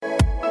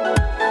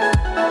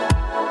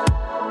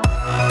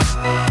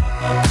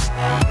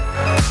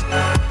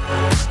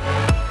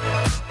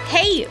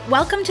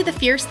Welcome to the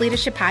Fierce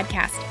Leadership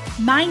Podcast.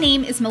 My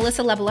name is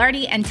Melissa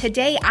Levelardi, and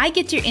today I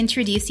get to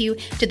introduce you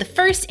to the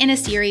first in a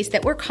series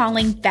that we're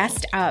calling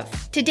Best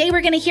Of. Today we're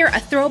going to hear a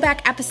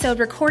throwback episode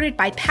recorded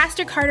by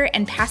Pastor Carter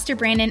and Pastor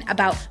Brandon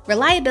about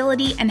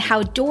reliability and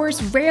how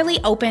doors rarely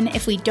open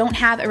if we don't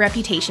have a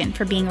reputation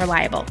for being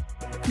reliable.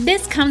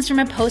 This comes from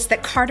a post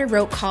that Carter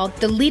wrote called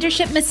The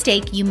Leadership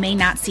Mistake You May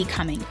Not See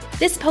Coming.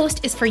 This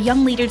post is for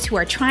young leaders who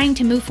are trying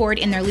to move forward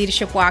in their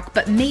leadership walk,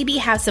 but maybe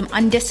have some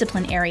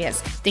undisciplined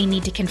areas they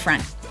need to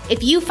confront.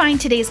 If you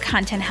find today's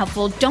content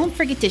helpful, don't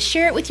forget to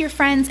share it with your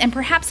friends and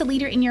perhaps a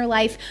leader in your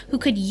life who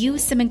could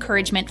use some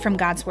encouragement from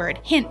God's Word.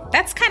 Hint,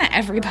 that's kind of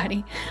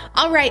everybody.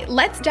 All right,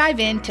 let's dive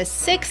into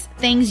 6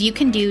 things you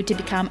can do to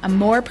become a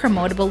more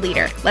promotable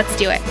leader. Let's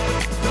do it.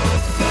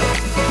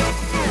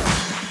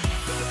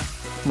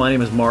 My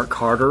name is Mark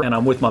Carter, and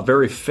I'm with my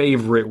very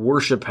favorite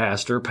worship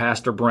pastor,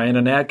 Pastor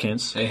Brandon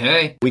Atkins.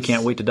 Hey. We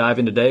can't wait to dive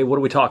in today. What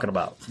are we talking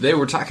about? Today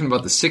we're talking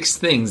about the 6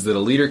 things that a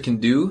leader can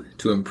do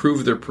to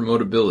improve their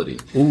promotability.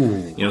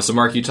 Ooh. So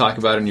Mark, you talk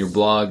about in your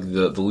blog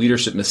the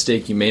leadership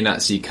mistake you may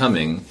not see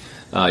coming.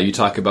 You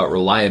talk about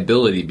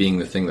reliability being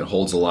the thing that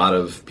holds a lot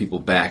of people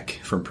back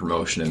from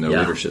promotion in their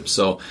leadership.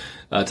 So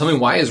tell me,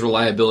 why is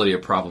reliability a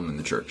problem in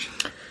the church?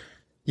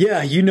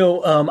 Yeah,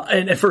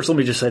 and first let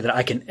me just say that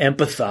I can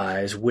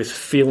empathize with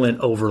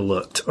feeling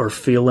overlooked or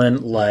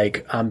feeling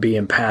like I'm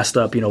being passed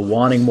up,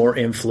 wanting more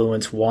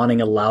influence, wanting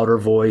a louder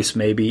voice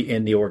maybe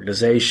in the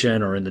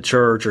organization or in the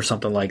church or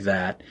something like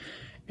that.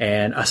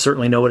 And I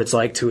certainly know what it's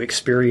like to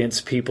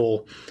experience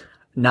people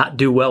not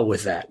do well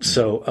with that.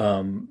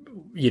 So,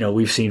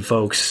 we've seen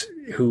folks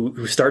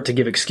who start to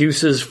give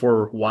excuses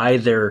for why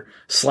they're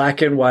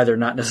slacking, why they're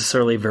not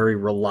necessarily very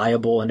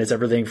reliable. And it's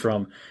everything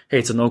from, hey,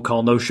 it's a no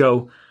call, no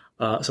show.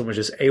 Someone's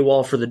just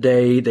AWOL for the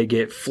day. They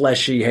get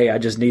fleshy. Hey, I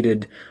just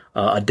needed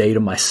a day to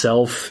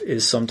myself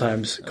is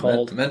sometimes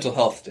called. Mental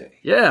health day.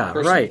 Yeah,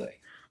 Personal right.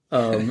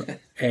 Day.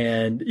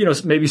 And,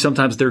 maybe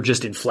sometimes they're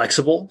just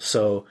inflexible.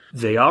 So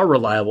they are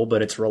reliable,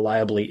 but it's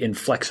reliably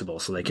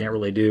inflexible. So they can't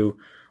really do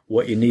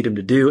what you need them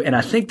to do. And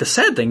I think the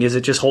sad thing is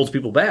it just holds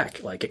people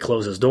back. Like, it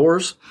closes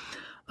doors.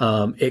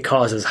 It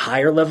causes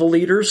higher level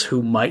leaders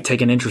who might take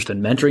an interest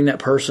in mentoring that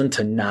person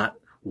to not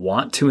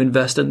want to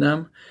invest in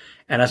them.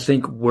 And I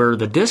think where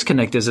the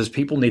disconnect is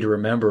people need to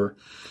remember,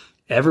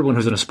 everyone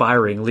who's an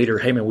aspiring leader,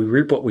 hey man, we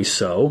reap what we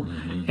sow,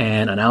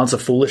 and an ounce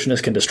of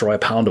foolishness can destroy a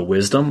pound of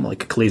wisdom,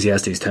 like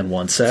Ecclesiastes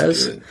 10:1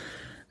 says.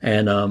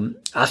 And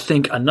I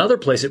think another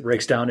place it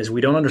breaks down is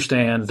we don't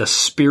understand the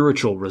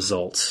spiritual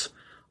results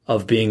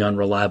of being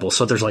unreliable.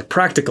 So there's like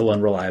practical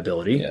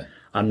unreliability. Yeah.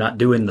 I'm not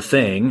doing the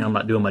thing. I'm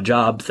not doing my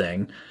job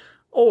thing.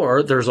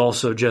 Or there's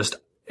also just,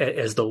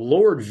 as the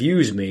Lord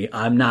views me,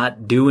 I'm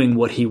not doing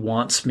what he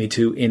wants me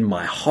to in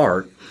my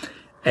heart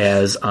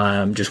as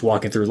I'm just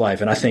walking through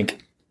life. And I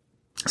think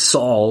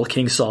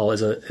King Saul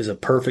is a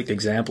perfect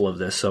example of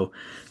this. So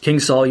King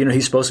Saul,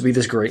 he's supposed to be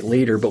this great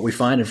leader, but we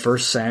find in 1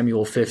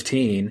 Samuel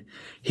 15,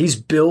 he's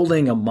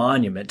building a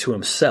monument to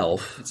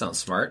himself. That sounds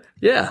smart.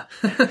 Yeah.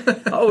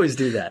 I always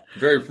do that.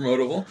 Very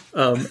promotable.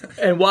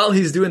 And while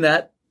he's doing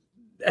that,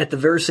 at the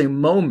very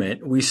same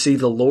moment, we see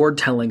the Lord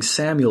telling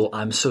Samuel,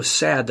 I'm so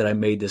sad that I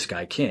made this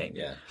guy king.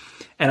 Yeah.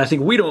 And I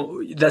think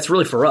that's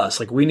really for us.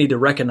 Like, we need to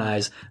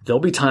recognize there'll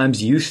be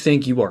times you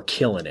think you are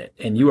killing it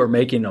and you are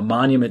making a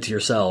monument to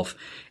yourself.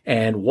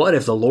 And what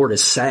if the Lord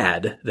is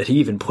sad that he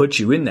even put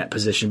you in that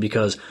position?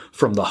 Because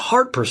from the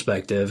heart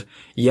perspective,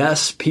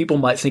 yes, people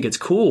might think it's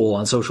cool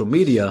on social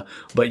media,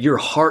 but your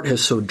heart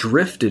has so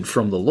drifted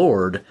from the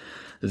Lord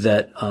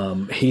that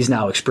he's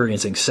now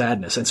experiencing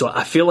sadness. And so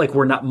I feel like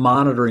we're not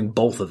monitoring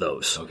both of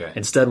those. Okay.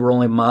 Instead, we're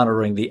only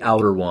monitoring the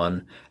outer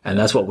one, and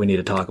that's what we need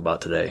to talk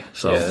about today.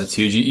 So yeah, that's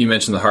huge. You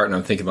mentioned the heart, and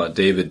I'm thinking about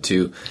David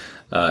too,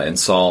 and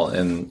Saul,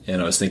 and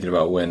I was thinking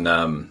about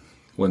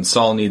when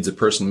Saul needs a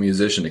personal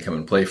musician to come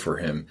and play for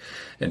him,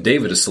 and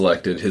David has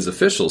selected his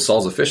officials.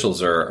 Saul's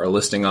officials are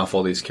listing off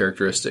all these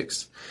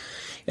characteristics,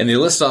 and they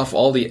list off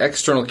all the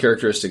external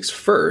characteristics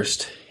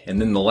first,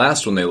 and then the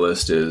last one they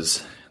list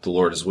is the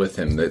Lord is with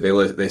him.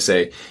 They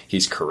say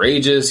he's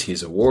courageous,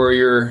 he's a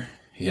warrior,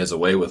 he has a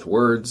way with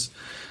words,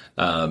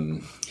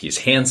 he's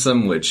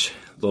handsome, which,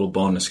 little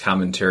bonus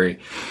commentary,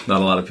 not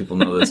a lot of people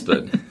know this,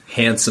 but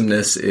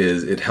handsomeness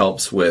it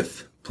helps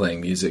with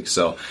playing music.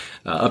 So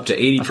up to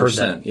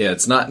 80%. Yeah,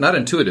 it's not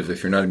intuitive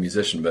if you're not a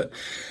musician, but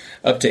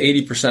up to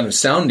 80% of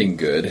sounding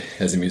good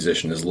as a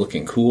musician is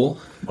looking cool.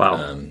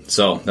 Wow.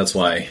 So that's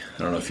why, I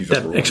don't know if you've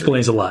ever wondered. That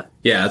explains a lot.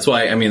 Yeah, that's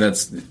why, we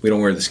don't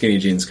wear the skinny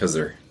jeans because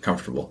they're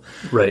comfortable.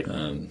 Right.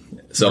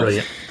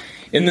 Brilliant.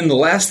 And then the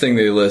last thing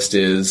they list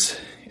is,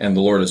 and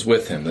the Lord is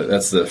with him.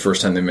 That's the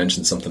first time they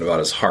mention something about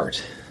his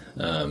heart.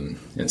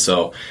 And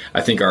so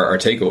I think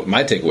my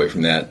takeaway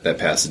from that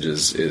passage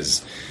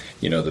is,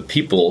 the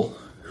people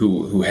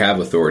who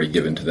have authority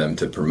given to them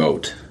to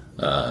promote,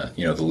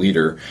 the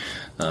leader,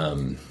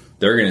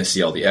 they're going to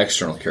see all the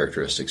external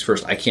characteristics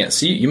first. I can't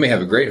see, you may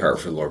have a great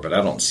heart for the Lord, but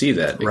I don't see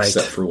that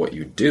except for what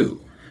you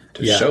do.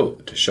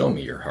 to show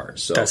me your heart.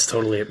 So that's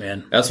totally it,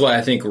 man. That's why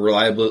I think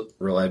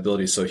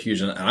reliability is so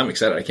huge, and I'm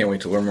excited. I can't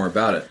wait to learn more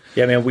about it.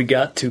 Yeah, man, we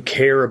got to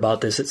care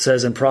about this. It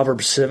says in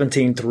Proverbs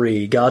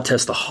 17:3, God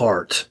tests the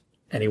heart,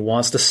 and he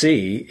wants to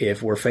see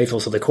if we're faithful.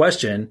 So the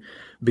question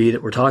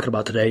that we're talking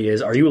about today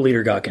is, are you a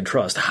leader God can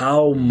trust?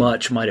 How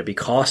much might it be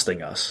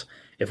costing us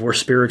if we're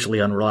spiritually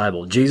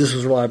unreliable? Jesus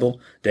was reliable.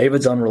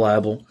 David's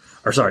unreliable.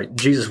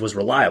 Jesus was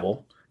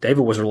reliable.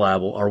 David was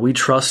reliable. Are we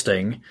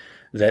trusting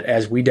that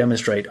as we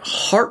demonstrate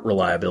heart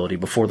reliability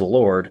before the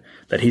Lord,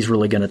 that he's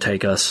really going to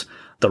take us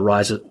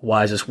the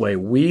wisest way?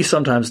 We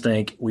sometimes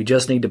think we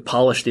just need to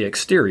polish the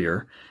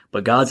exterior,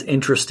 but God's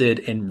interested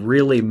in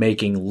really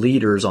making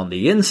leaders on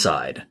the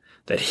inside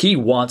that he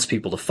wants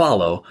people to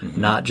follow,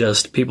 not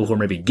just people who are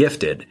maybe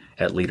gifted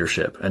at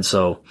leadership. And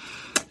so,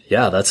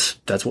 yeah, that's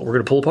what we're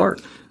going to pull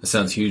apart. That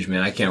sounds huge,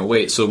 man. I can't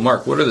wait. So,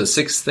 Mark, what are the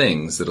 6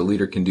 things that a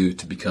leader can do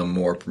to become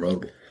more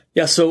promotable?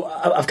 Yeah, so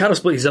I've kind of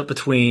split these up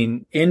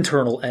between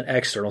internal and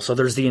external. So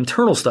there's the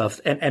internal stuff,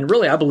 and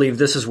really I believe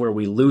this is where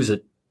we lose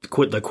it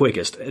the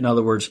quickest. In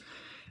other words,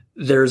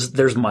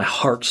 there's my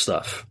heart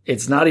stuff.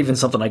 It's not even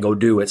something I go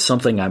do. It's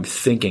something I'm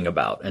thinking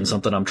about and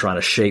something I'm trying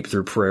to shape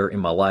through prayer in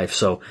my life.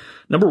 So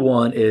number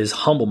 1 is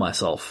humble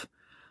myself.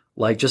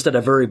 Like just at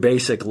a very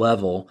basic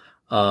level,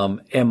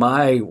 am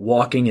I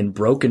walking in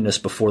brokenness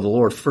before the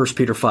Lord? 1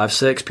 Peter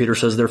 5:6, Peter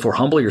says, therefore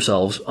humble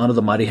yourselves under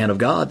the mighty hand of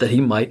God that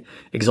he might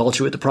exalt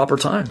you at the proper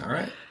time. All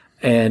right.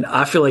 And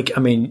I feel like,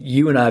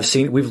 you and I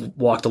we've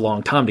walked a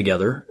long time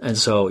together. And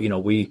so,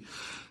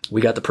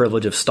 we got the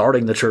privilege of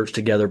starting the church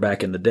together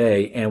back in the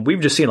day, and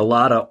we've just seen a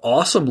lot of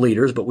awesome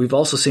leaders, but we've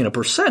also seen a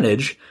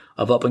percentage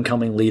of up and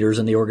coming leaders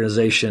in the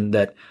organization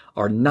that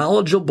are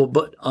knowledgeable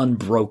but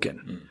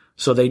unbroken.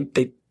 So they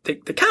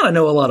kind of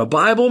know a lot of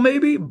Bible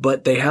maybe,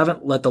 but they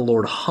haven't let the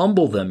Lord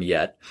humble them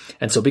yet.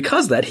 And so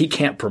because of that, he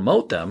can't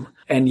promote them.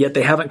 And yet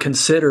they haven't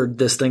considered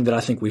this thing that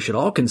I think we should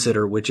all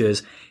consider, which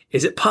is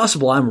it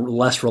possible I'm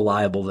less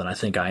reliable than I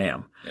think I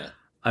am? Yeah.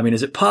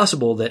 Is it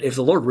possible that if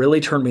the Lord really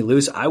turned me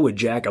loose, I would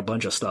jack a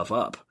bunch of stuff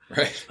up?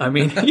 Right.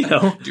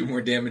 Do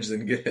more damage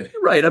than good.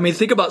 Right.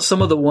 Think about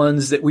some of the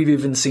ones that we've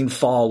even seen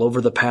fall over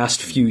the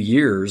past few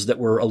years that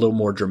were a little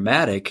more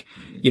dramatic.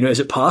 Is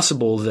it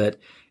possible that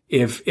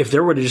if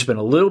there would have just been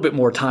a little bit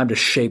more time to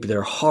shape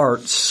their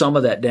heart, some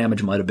of that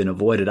damage might have been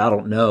avoided? I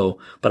don't know,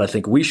 but I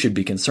think we should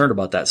be concerned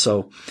about that.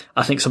 So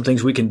I think some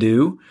things we can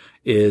do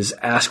is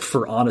ask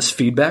for honest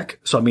feedback.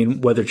 So,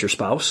 whether it's your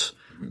spouse,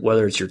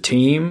 whether it's your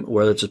team,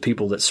 whether it's the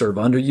people that serve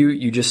under you,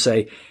 you just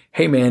say,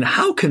 hey man,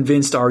 how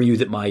convinced are you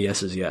that my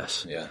yes is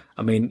yes? Yeah.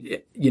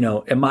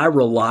 Am I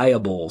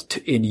reliable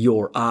in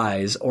your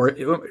eyes, or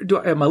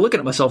am I looking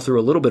at myself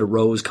through a little bit of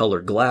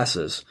rose-colored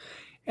glasses?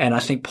 And I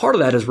think part of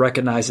that is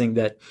recognizing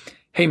that,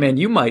 hey man,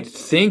 you might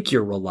think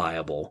you're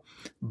reliable,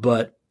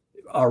 but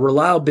our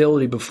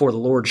reliability before the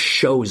Lord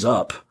shows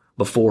up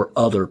before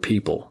other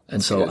people.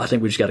 And so I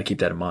think we just got to keep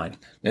that in mind.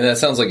 And that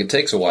sounds like it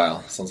takes a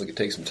while. Sounds like it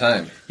takes some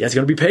time. Yeah, it's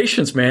going to be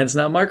patience, man. It's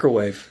not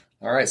microwave.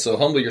 All right, so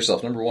humble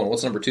yourself. Number 1.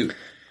 What's number 2?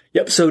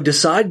 Yep, so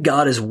decide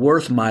God is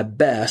worth my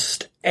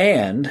best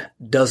and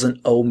doesn't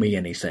owe me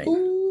anything.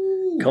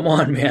 Ooh. Come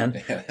on,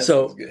 man. Yeah,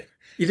 so good.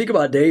 You think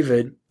about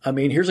David.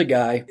 Here's a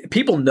guy,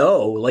 people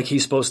know like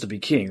he's supposed to be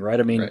king,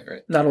 right?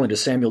 Right. Not only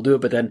does Samuel do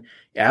it, but then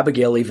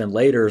Abigail even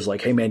later is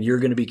like, hey man, you're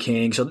going to be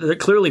king. So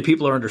clearly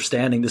people are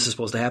understanding this is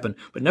supposed to happen,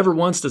 but never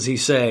once does he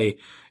say,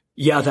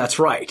 yeah, that's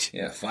right.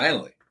 Yeah,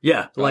 finally.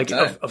 Yeah,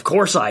 of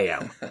course I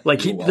am.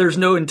 There's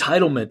no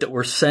entitlement that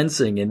we're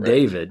sensing in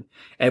David,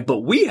 but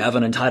we have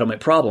an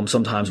entitlement problem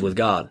sometimes with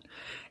God.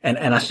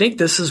 And I think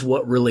this is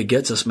what really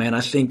gets us, man.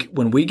 I think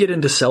when we get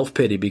into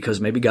self-pity because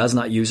maybe God's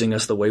not using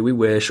us the way we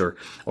wish or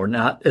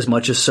not as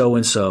much as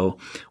so-and-so,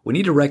 we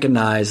need to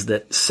recognize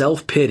that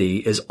self-pity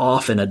is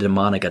often a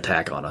demonic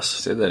attack on us.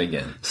 Say that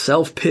again.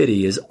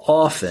 Self-pity is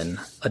often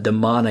a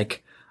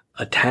demonic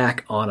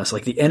attack on us.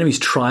 Like the enemy's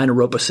trying to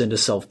rope us into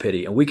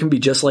self-pity. And we can be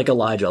just like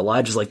Elijah.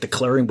 Elijah's like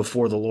declaring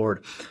before the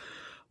Lord,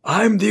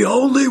 I'm the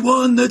only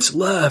one that's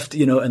left,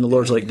 and the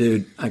Lord's like,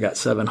 dude, I got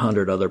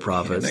 700 other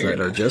prophets that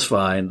are just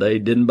fine. They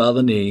didn't bow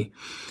the knee.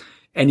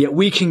 And yet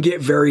we can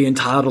get very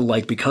entitled,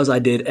 like, because I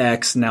did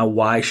X, now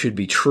Y should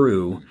be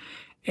true.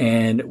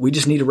 And we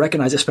just need to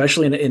recognize,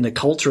 especially in the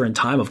culture and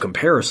time of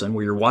comparison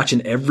where you're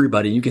watching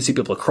everybody, you can see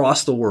people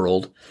across the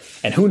world,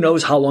 and who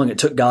knows how long it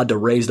took God to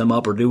raise them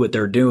up or do what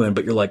they're doing,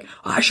 but you're like,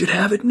 I should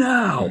have it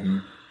now. Mm-hmm.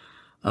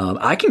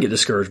 I can get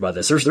discouraged by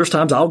this. There's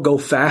times I'll go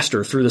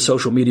faster through the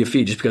social media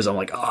feed just because I'm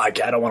like, I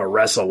don't want to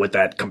wrestle with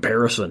that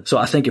comparison. So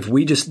I think if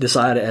we just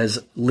decide as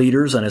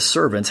leaders and as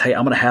servants, hey,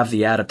 I'm going to have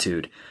the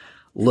attitude,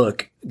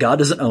 look, God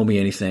doesn't owe me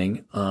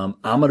anything. I'm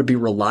going to be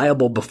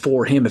reliable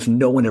before him if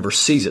no one ever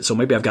sees it. So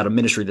maybe I've got a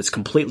ministry that's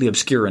completely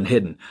obscure and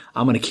hidden.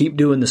 I'm going to keep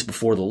doing this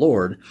before the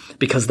Lord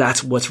because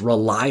that's what's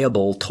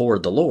reliable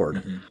toward the Lord.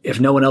 Mm-hmm.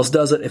 If no one else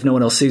does it, if no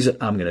one else sees it,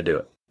 I'm going to do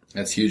it.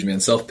 That's huge, man.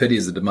 Self-pity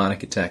is a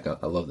demonic attack.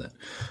 I love that.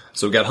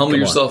 So we got humble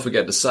yourself. We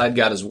got decide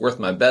God is worth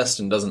my best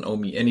and doesn't owe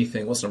me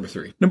anything. What's number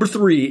 3? Number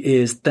 3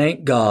 is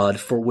thank God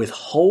for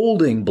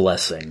withholding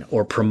blessing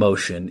or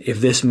promotion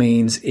if this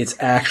means it's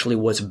actually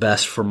what's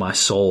best for my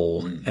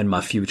soul and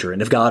my future.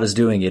 And if God is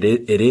doing it,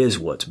 it is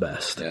what's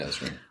best. Yeah,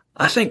 that's right.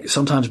 I think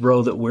sometimes,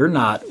 bro, that we're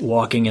not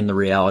walking in the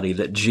reality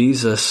that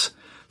Jesus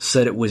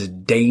said it was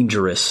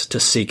dangerous to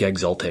seek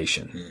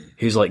exaltation.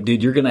 He's like,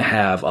 dude, you're going to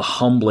have a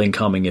humbling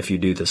coming if you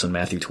do this in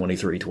Matthew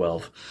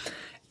 23:12.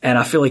 And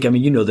I feel like, I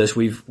mean, you know this,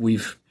 we've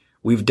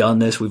done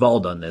this. We've all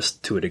done this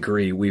to a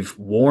degree. We've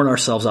worn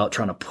ourselves out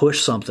trying to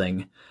push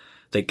something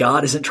that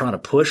God isn't trying to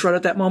push right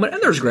at that moment.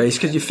 And there's grace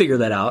because you figure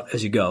that out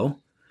as you go.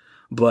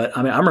 But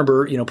I mean, I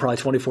remember, probably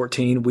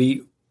 2014,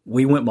 we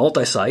went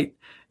multi-site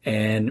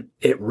and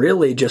it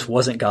really just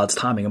wasn't God's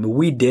timing. I mean,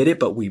 we did it,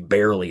 but we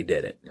barely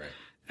did it. Right.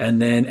 And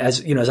then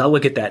as I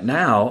look at that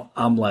now,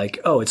 I'm like,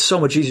 oh, it's so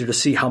much easier to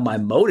see how my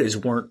motives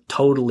weren't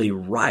totally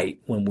right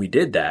when we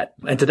did that.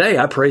 And today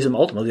I praise him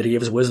ultimately that he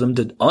gave us wisdom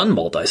to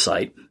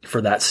unmulti-site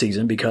for that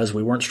season because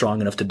we weren't strong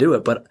enough to do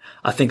it. But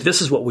I think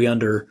this is what we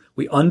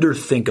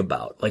underthink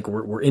about. Like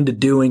we're into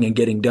doing and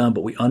getting done,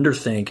 but we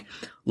underthink,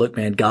 look,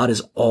 man, God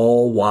is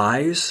all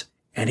wise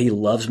and he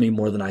loves me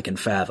more than I can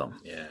fathom.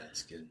 Yeah,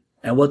 that's good.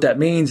 And what that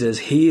means is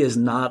he is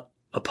not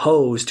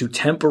opposed to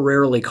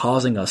temporarily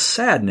causing us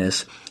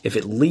sadness if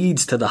it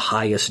leads to the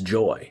highest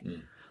joy.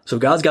 So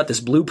God's got this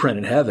blueprint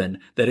in heaven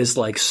that is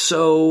like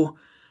so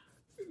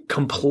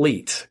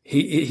complete.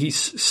 He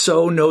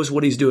so knows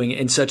what he's doing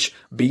in such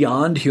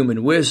beyond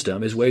human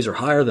wisdom. His ways are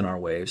higher than our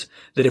ways,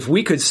 that if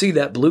we could see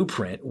that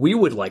blueprint, we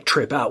would like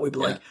trip out. We'd be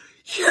like,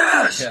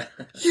 yes,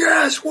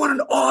 yes, what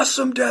an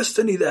awesome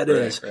destiny that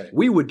is. Right.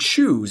 We would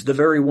choose the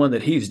very one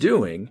that he's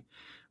doing,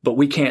 but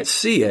we can't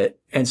see it.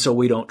 And so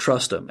we don't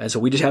trust him. And so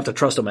we just have to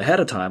trust him ahead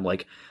of time.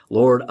 Like,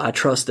 Lord, I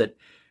trust that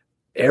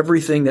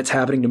everything that's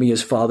happening to me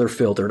is Father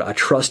filtered. I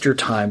trust your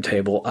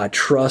timetable. I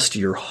trust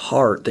your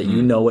heart that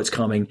you know what's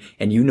coming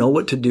and you know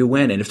what to do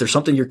when. And if there's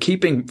something you're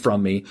keeping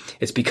from me,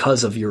 it's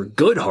because of your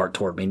good heart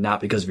toward me,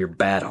 not because of your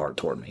bad heart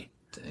toward me.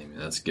 Dang,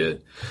 that's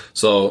good.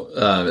 So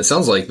it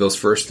sounds like those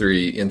first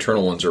 3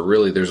 internal ones are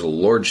really, there's a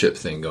lordship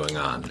thing going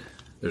on.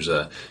 There's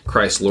a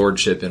Christ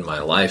lordship in my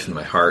life, in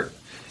my heart,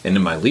 and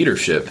in my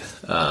leadership,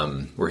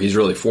 where he's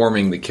really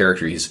forming the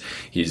character. He's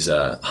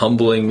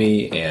humbling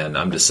me, and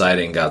I'm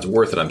deciding God's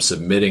worth it. I'm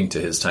submitting to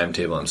his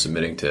timetable. I'm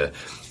submitting to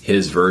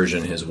his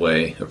version, his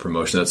way of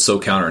promotion. That's so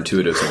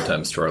counterintuitive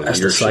sometimes to our That's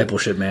leadership.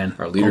 Discipleship, man.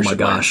 Our leadership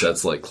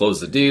mindset's like, close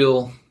the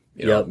deal,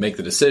 make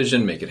the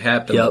decision, make it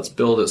happen. Let's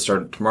build it,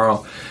 start it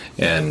tomorrow.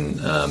 And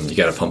you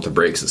got to pump the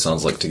brakes, it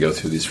sounds like, to go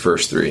through these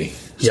first 3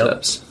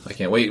 steps. I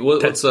can't wait.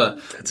 That's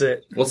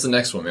it. What's the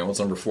next one, man? What's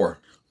number 4?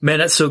 Man,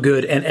 that's so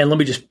good. And let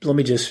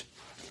me just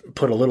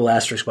put a little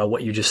asterisk by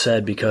what you just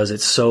said because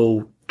it's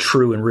so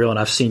true and real. And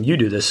I've seen you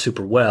do this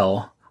super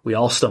well. We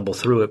all stumble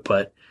through it,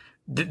 but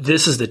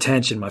this is the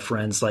tension, my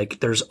friends. Like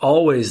there's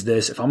always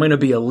this, if I'm going to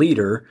be a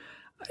leader,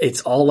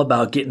 it's all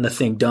about getting the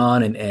thing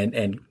done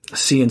and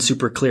seeing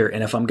super clear.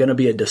 And if I'm going to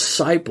be a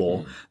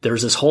disciple,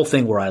 there's this whole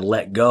thing where I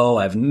let go.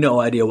 I have no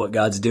idea what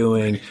God's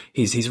doing.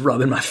 He's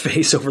rubbing my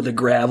face over the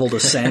gravel, the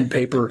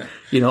sandpaper,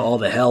 all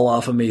the hell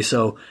off of me.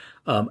 So,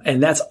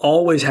 and that's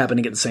always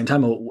happening at the same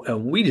time.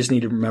 And we just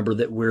need to remember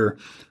that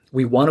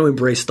we want to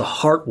embrace the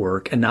heart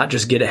work and not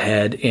just get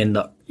ahead in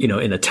the,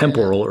 in the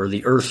temporal or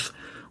the earth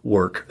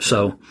work.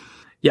 So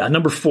yeah,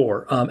 number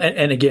 4.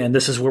 And again,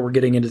 this is where we're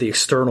getting into the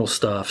external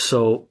stuff.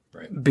 So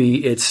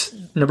it's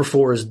number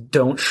 4 is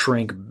don't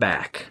shrink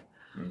back.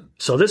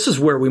 So this is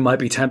where we might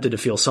be tempted to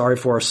feel sorry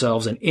for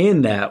ourselves. And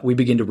in that we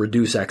begin to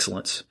reduce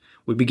excellence.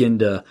 We begin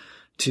to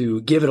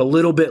give it a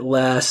little bit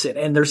less.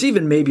 And there's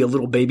even maybe a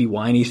little baby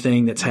whiny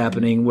thing that's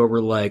happening where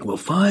we're like, well,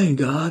 fine,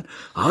 God,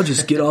 I'll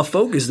just get off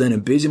focus then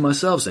and busy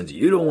myself. Since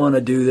you don't want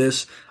to do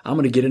this, I'm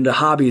going to get into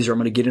hobbies or I'm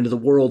going to get into the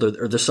world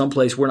or there's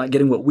someplace we're not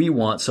getting what we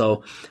want.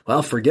 So,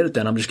 well, forget it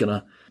then. I'm just going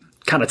to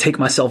kind of take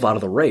myself out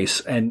of the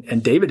race.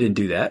 And David didn't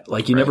do that.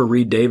 Like you never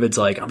read David's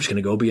like, I'm just going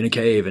to go be in a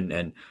cave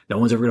and no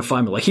one's ever going to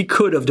find me. Like he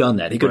could have done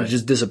that. He could have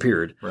just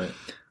disappeared,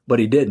 but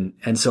he didn't.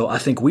 And so I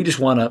think we just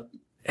want to,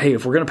 hey,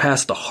 if we're going to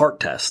pass the heart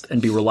test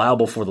and be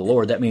reliable for the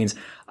Lord, that means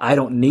I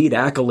don't need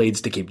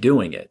accolades to keep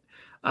doing it.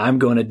 I'm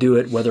going to do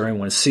it whether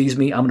anyone sees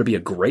me. I'm going to be a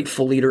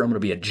grateful leader. I'm going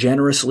to be a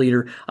generous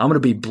leader. I'm going to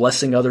be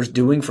blessing others,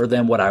 doing for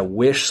them what I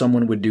wish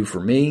someone would do for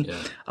me. Yeah.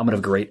 I'm going to have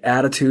a great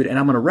attitude, and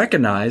I'm going to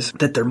recognize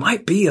that there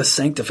might be a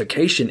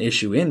sanctification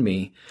issue in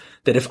me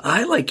that if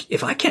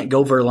I can't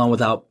go very long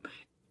without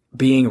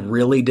being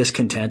really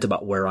discontent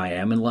about where I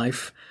am in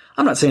life.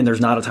 I'm not saying there's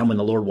not a time when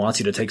the Lord wants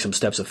you to take some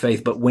steps of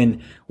faith, but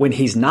when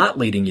he's not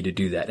leading you to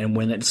do that, and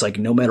when it's like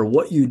no matter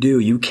what you do,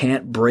 you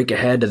can't break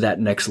ahead to that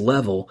next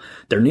level,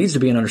 there needs to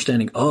be an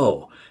understanding,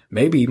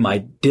 maybe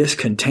my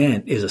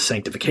discontent is a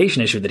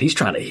sanctification issue that he's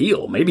trying to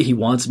heal. Maybe he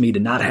wants me to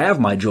not have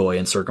my joy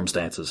in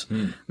circumstances.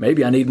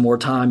 Maybe I need more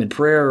time in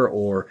prayer,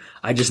 or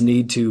I just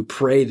need to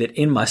pray that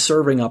in my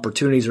serving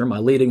opportunities or in my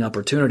leading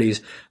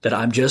opportunities that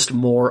I'm just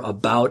more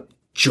about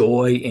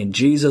joy in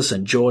Jesus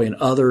and joy in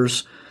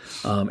others.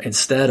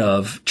 instead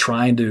of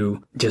trying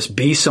to just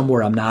be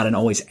somewhere I'm not and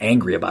always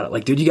angry about it.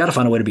 Like, dude, you got to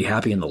find a way to be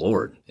happy in the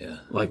Lord. Yeah.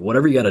 Like,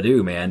 whatever you got to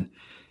do, man.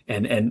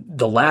 And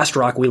the last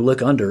rock we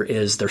look under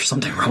is there's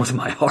something wrong with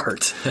my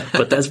heart.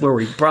 But that's where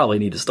we probably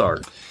need to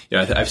start.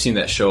 Yeah, I've seen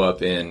that show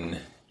up in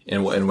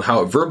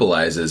how it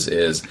verbalizes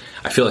is,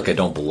 I feel like I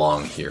don't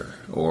belong here.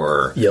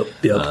 Or Yep.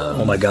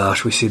 Oh my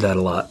gosh, we see that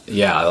a lot.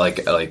 Yeah,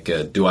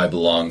 like do I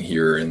belong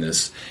here in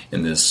this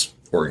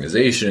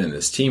organization, in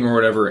this team or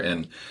whatever?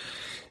 And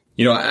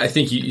I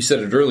think you said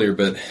it earlier,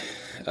 but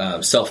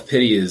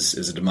self-pity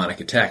is a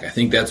demonic attack. I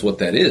think that's what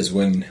that is.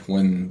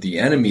 When the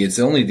enemy, it's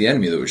only the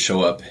enemy that would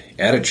show up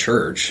at a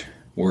church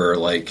where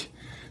like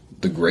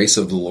the grace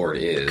of the Lord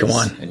is. Come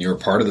on. And you're a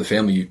part of the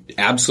family. You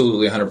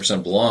absolutely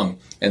 100% belong,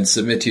 and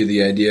submit to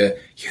the idea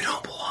you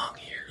don't belong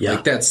here. Yeah.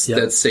 Like that's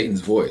Satan's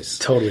voice.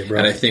 Totally, bro.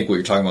 And I think what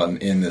you're talking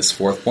about in this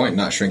fourth point,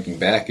 not shrinking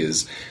back,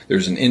 is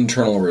there's an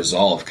internal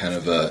resolve, kind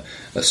of a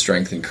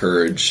strength and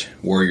courage,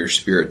 warrior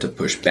spirit to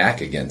push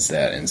back against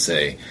that and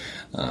say,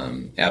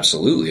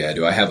 absolutely, I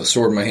do. I have a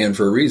sword in my hand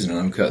for a reason, and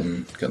I'm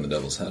cutting the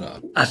devil's head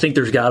off. I think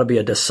there's got to be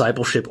a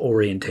discipleship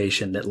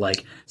orientation that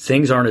like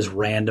things aren't as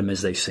random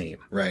as they seem.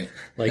 Right.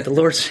 Like the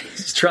Lord's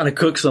he's trying to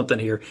cook something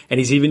here, and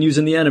he's even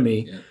using the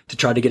enemy to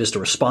try to get us to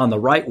respond the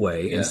right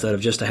way instead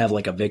of just to have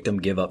like a victim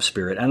give up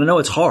spirit. And I know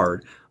it's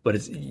hard,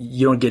 but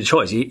you don't get a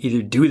choice. You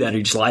either do that or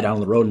you just lie down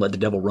on the road and let the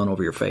devil run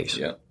over your face.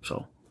 Yeah.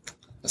 So.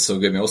 That's so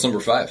good, man. What's number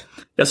 5?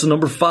 That's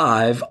number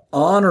 5.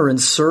 Honor and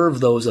serve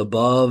those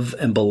above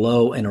and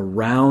below and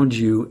around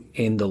you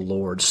in the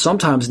Lord.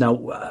 Sometimes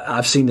now,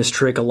 I've seen this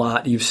trick a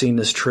lot. You've seen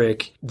this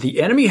trick.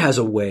 The enemy has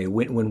a way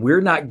when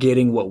we're not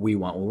getting what we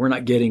want, when we're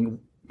not getting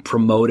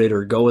promoted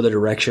or go in the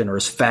direction or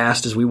as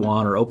fast as we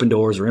want or open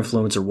doors or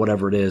influence or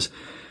whatever it is.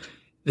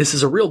 This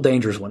is a real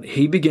dangerous one.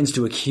 He begins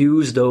to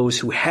accuse those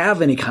who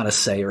have any kind of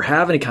say or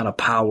have any kind of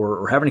power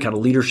or have any kind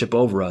of leadership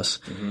over us.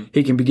 Mm-hmm.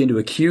 He can begin to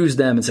accuse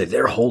them and say,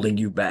 they're holding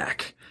you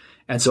back.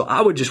 And so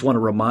I would just want to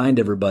remind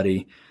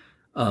everybody,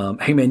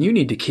 hey man, you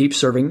need to keep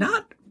serving,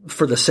 not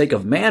for the sake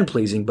of man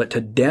pleasing, but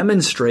to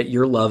demonstrate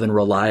your love and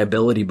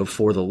reliability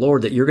before the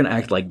Lord, that you're going to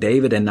act like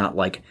David and not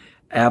like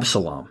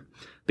Absalom.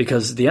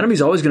 Because the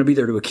enemy's always going to be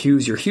there to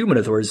accuse your human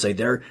authority, to say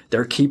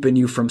they're keeping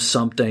you from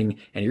something,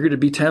 and you're going to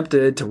be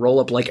tempted to roll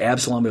up like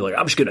Absalom, be like,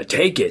 I'm just going to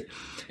take it.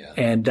 Yeah.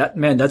 And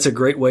that's a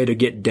great way to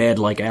get dead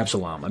like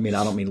Absalom. I mean,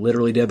 I don't mean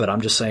literally dead, but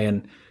I'm just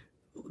saying,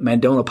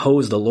 man, don't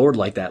oppose the Lord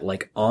like that.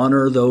 Like,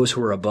 honor those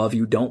who are above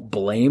you. Don't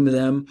blame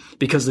them.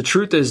 Because the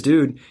truth is,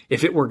 dude,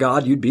 if it were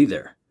God, you'd be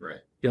there. Right. You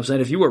know what I'm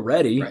saying? If you were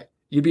ready, right,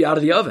 you'd be out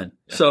of the oven.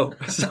 Yeah.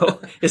 So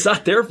it's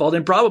not their fault.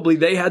 And probably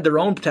they had their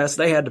own test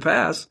they had to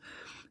pass.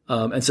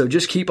 And so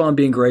just keep on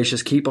being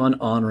gracious, keep on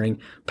honoring,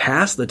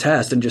 pass the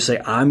test, and just say,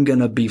 I'm going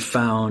to be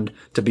found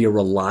to be a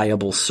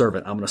reliable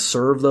servant. I'm going to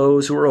serve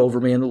those who are over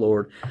me in the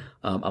Lord.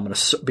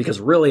 Because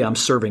really I'm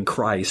serving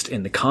Christ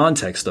in the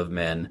context of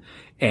men.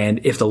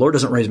 And if the Lord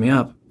doesn't raise me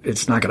up,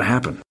 it's not going to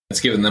happen. It's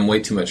giving them way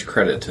too much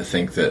credit to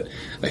think that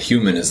a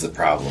human is the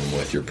problem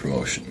with your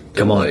promotion.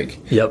 Come on.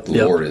 Like, the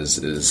Lord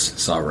is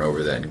sovereign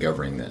over that and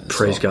governing that.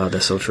 Praise God.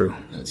 That's so true.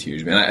 That's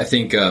huge, man. I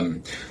think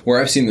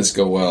where I've seen this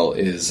go well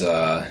is,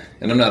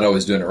 and I'm not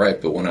always doing it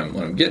right, but when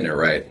I'm getting it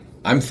right,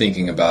 I'm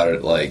thinking about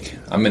it like,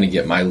 I'm going to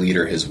get my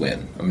leader his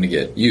win. I'm going to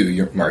get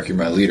you, Mark, you're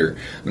my leader.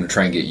 I'm going to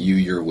try and get you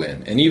your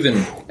win. And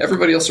even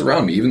everybody else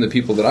around me, even the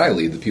people that I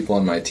lead, the people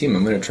on my team,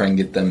 I'm going to try and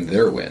get them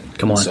their win.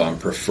 Come on. So I'm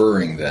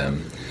preferring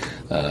them.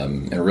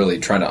 And really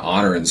trying to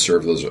honor and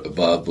serve those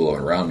above, below,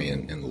 and around me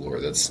in the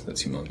Lord. That's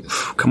humongous.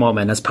 Come on,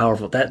 man. That's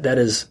powerful. That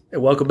is,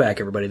 welcome back,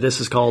 everybody.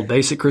 This is called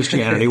Basic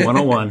Christianity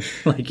 101.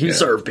 Like, you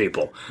serve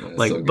people. Yeah,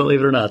 like, so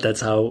believe it or not,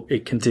 that's how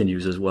it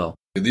continues as well.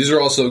 These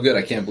are all so good.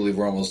 I can't believe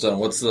we're almost done.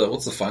 What's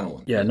the final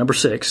one? Yeah, number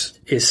 6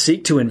 is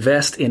seek to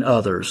invest in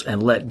others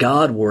and let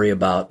God worry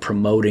about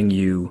promoting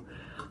you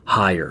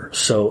higher.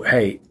 So,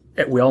 hey,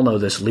 we all know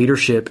this.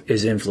 Leadership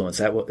is influence.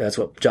 That's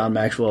what John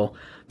Maxwell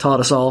taught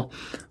us all.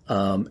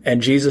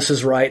 And Jesus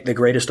is right. The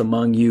greatest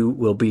among you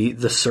will be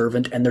the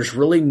servant. And there's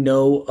really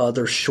no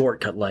other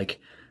shortcut. Like,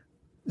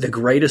 the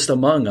greatest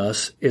among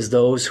us is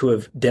those who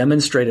have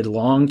demonstrated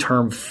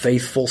long-term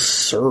faithful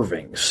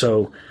serving.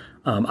 So,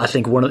 I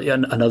think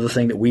another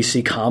thing that we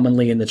see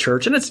commonly in the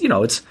church, and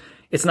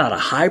it's not a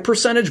high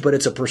percentage, but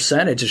it's a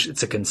percentage.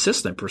 It's a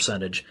consistent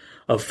percentage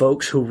of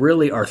folks who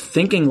really are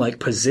thinking like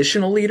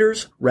positional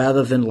leaders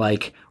rather than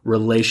like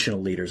relational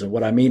leaders. And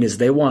what I mean is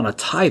they want a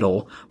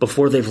title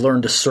before they've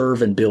learned to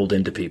serve and build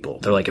into people.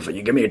 They're like, if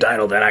you give me a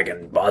title, then I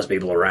can boss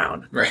people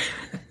around. Right.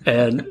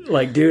 And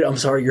like, dude, I'm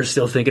sorry, you're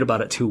still thinking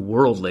about it too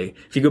worldly.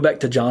 If you go back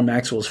to John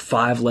Maxwell's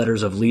 5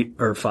 levels of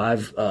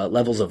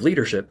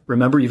leadership,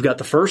 remember you've got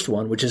the first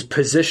one, which is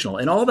positional.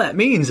 And all that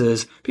means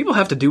is people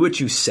have to do what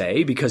you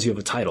say because you have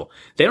a title.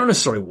 They don't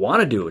necessarily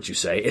want to do what you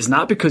say. It's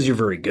not because you're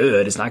very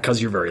good. It's not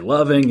because you're very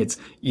loving. It's,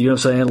 you know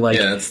what I'm saying? Like,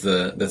 yeah, that's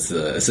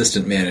the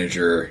assistant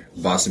manager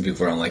bossing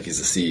people around like he's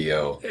the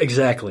CEO.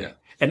 Exactly. Yeah.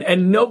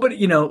 And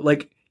nobody,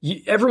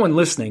 everyone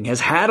listening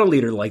has had a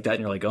leader like that,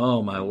 and you're like,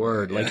 oh my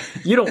word. Yeah. Like,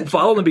 you don't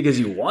follow them because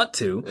you want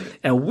to.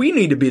 And we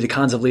need to be the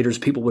kinds of leaders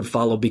people would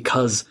follow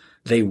because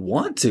they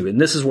want to. And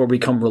this is where we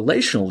become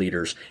relational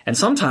leaders. And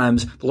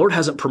sometimes the Lord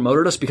hasn't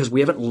promoted us because we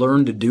haven't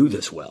learned to do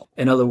this well.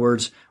 In other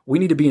words, we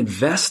need to be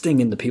investing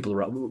in the people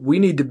around. We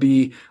need to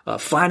be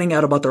finding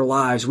out about their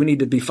lives. We need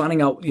to be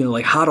finding out,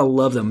 like how to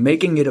love them,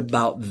 making it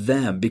about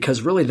them,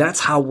 because really that's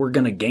how we're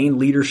going to gain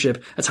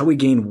leadership. That's how we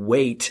gain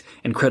weight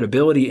and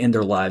credibility in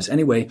their lives.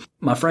 Anyway,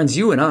 my friends,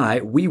 you and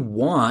I, we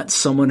want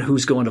someone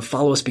who's going to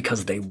follow us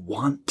because they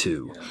want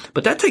to.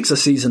 But that takes a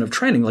season of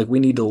training. Like we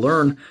need to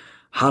learn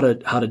how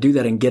to do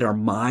that and get our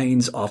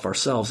minds off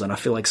ourselves. And I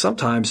feel like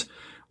sometimes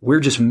we're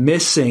just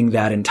missing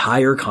that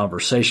entire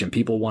conversation.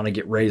 People want to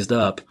get raised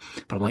up,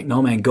 but I'm like,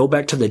 no, man, go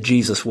back to the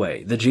Jesus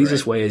way. The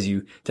Jesus way is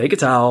you take a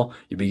towel,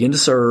 you begin to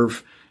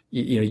serve,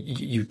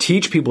 you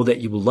teach people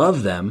that you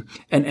love them.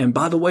 And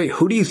by the way,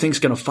 who do you think is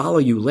going to follow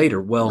you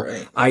later? Well,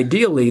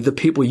 ideally the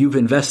people you've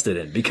invested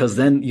in, because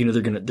then,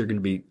 they're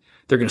going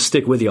to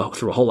stick with you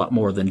through a whole lot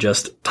more than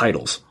just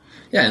titles.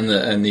 Yeah,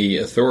 and the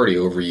authority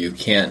over you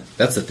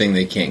that's the thing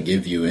they can't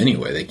give you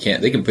anyway.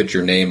 They can put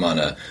your name on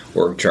a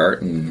org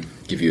chart and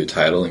give you a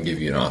title and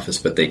give you an office,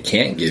 but they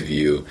can't give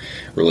you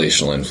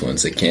relational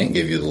influence. They can't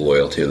give you the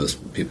loyalty of those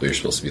people you're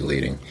supposed to be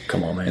leading.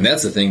 Come on, man. And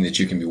that's the thing that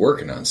you can be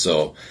working on.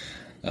 So,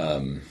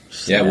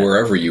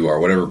 wherever you are,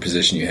 whatever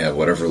position you have,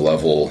 whatever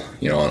level,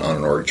 on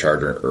an org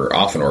chart or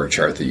off an org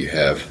chart that you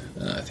have,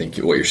 I think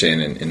what you're saying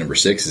in number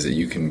 6 is that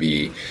you can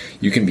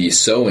be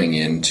sowing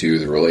into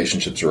the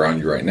relationships around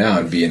you right now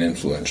and be an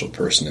influential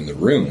person in the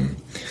room.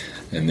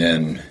 And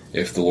then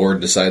if the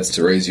Lord decides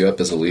to raise you up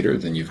as a leader,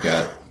 then you've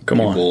got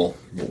people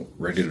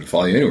ready to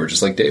follow you anywhere,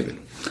 just like David.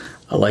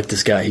 I like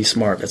this guy. He's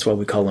smart. That's why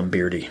we call him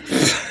Beardy.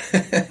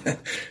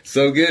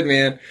 So good,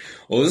 man.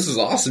 Well, this is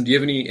awesome. Do you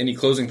have any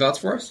closing thoughts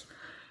for us?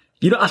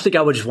 I think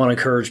I would just want to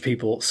encourage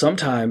people.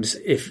 Sometimes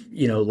if,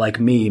 like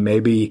me,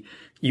 maybe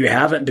you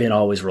haven't been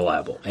always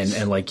reliable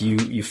and like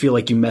you feel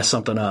like you messed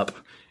something up.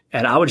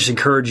 And I would just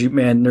encourage you,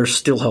 man, there's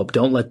still hope.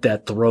 Don't let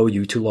that throw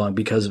you too long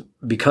because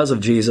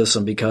of Jesus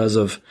and because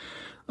of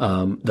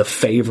the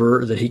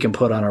favor that he can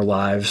put on our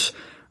lives.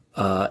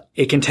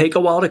 It can take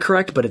a while to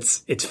correct, but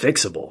it's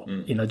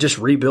fixable. Just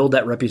rebuild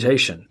that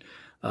reputation.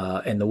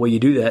 And the way you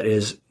do that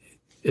is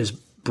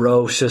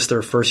bro,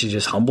 sister, first you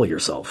just humble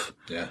yourself.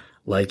 Yeah.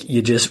 Like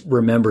you just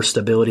remember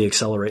stability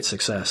accelerates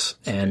success.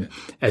 And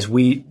as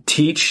we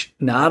teach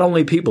not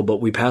only people,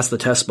 but we pass the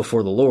test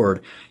before the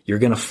Lord, you're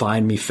going to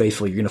find me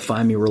faithful. You're going to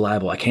find me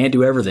reliable. I can't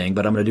do everything,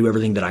 but I'm going to do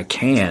everything that I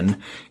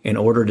can in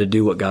order to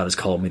do what God has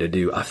called me to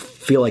do. I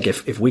feel like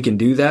if we can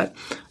do that,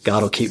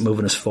 God will keep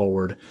moving us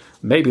forward,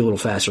 maybe a little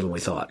faster than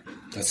we thought.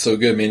 That's so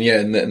good, man. Yeah,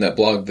 in that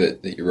blog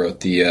that you wrote,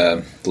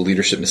 the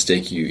leadership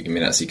mistake you may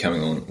not see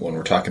coming, one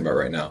we're talking about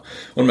right now.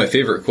 One of my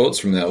favorite quotes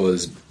from that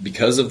was,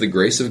 because of the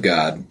grace of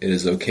God, it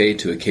is okay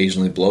to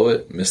occasionally blow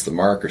it, miss the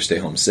mark, or stay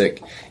home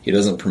sick. He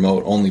doesn't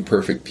promote only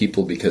perfect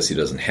people because he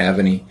doesn't have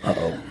any.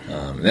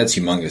 And that's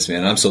humongous,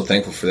 man. I'm so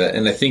thankful for that.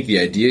 And I think the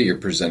idea you're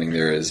presenting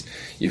there is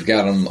you've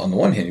got, on the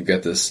one hand, you've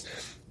got this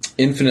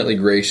infinitely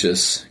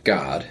gracious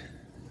God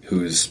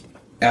who's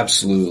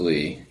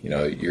absolutely,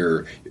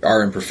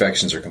 our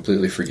imperfections are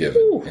completely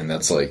forgiven, and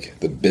that's like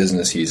the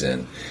business he's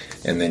in.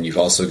 And then you've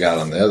also got,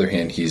 on the other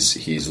hand,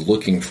 he's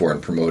looking for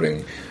and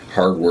promoting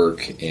hard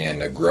work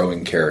and a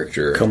growing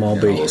character. Come on,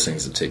 and all those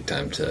things that take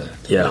time to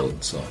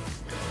build. So,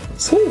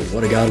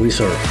 what a God we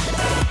serve.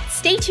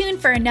 Stay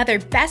tuned for another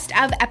Best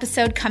Of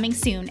episode coming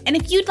soon. And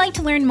if you'd like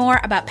to learn more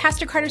about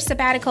Pastor Carter's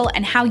sabbatical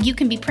and how you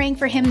can be praying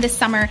for him this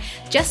summer,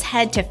 just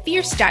head to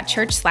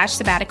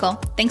fierce.church/sabbatical.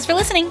 Thanks for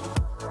listening.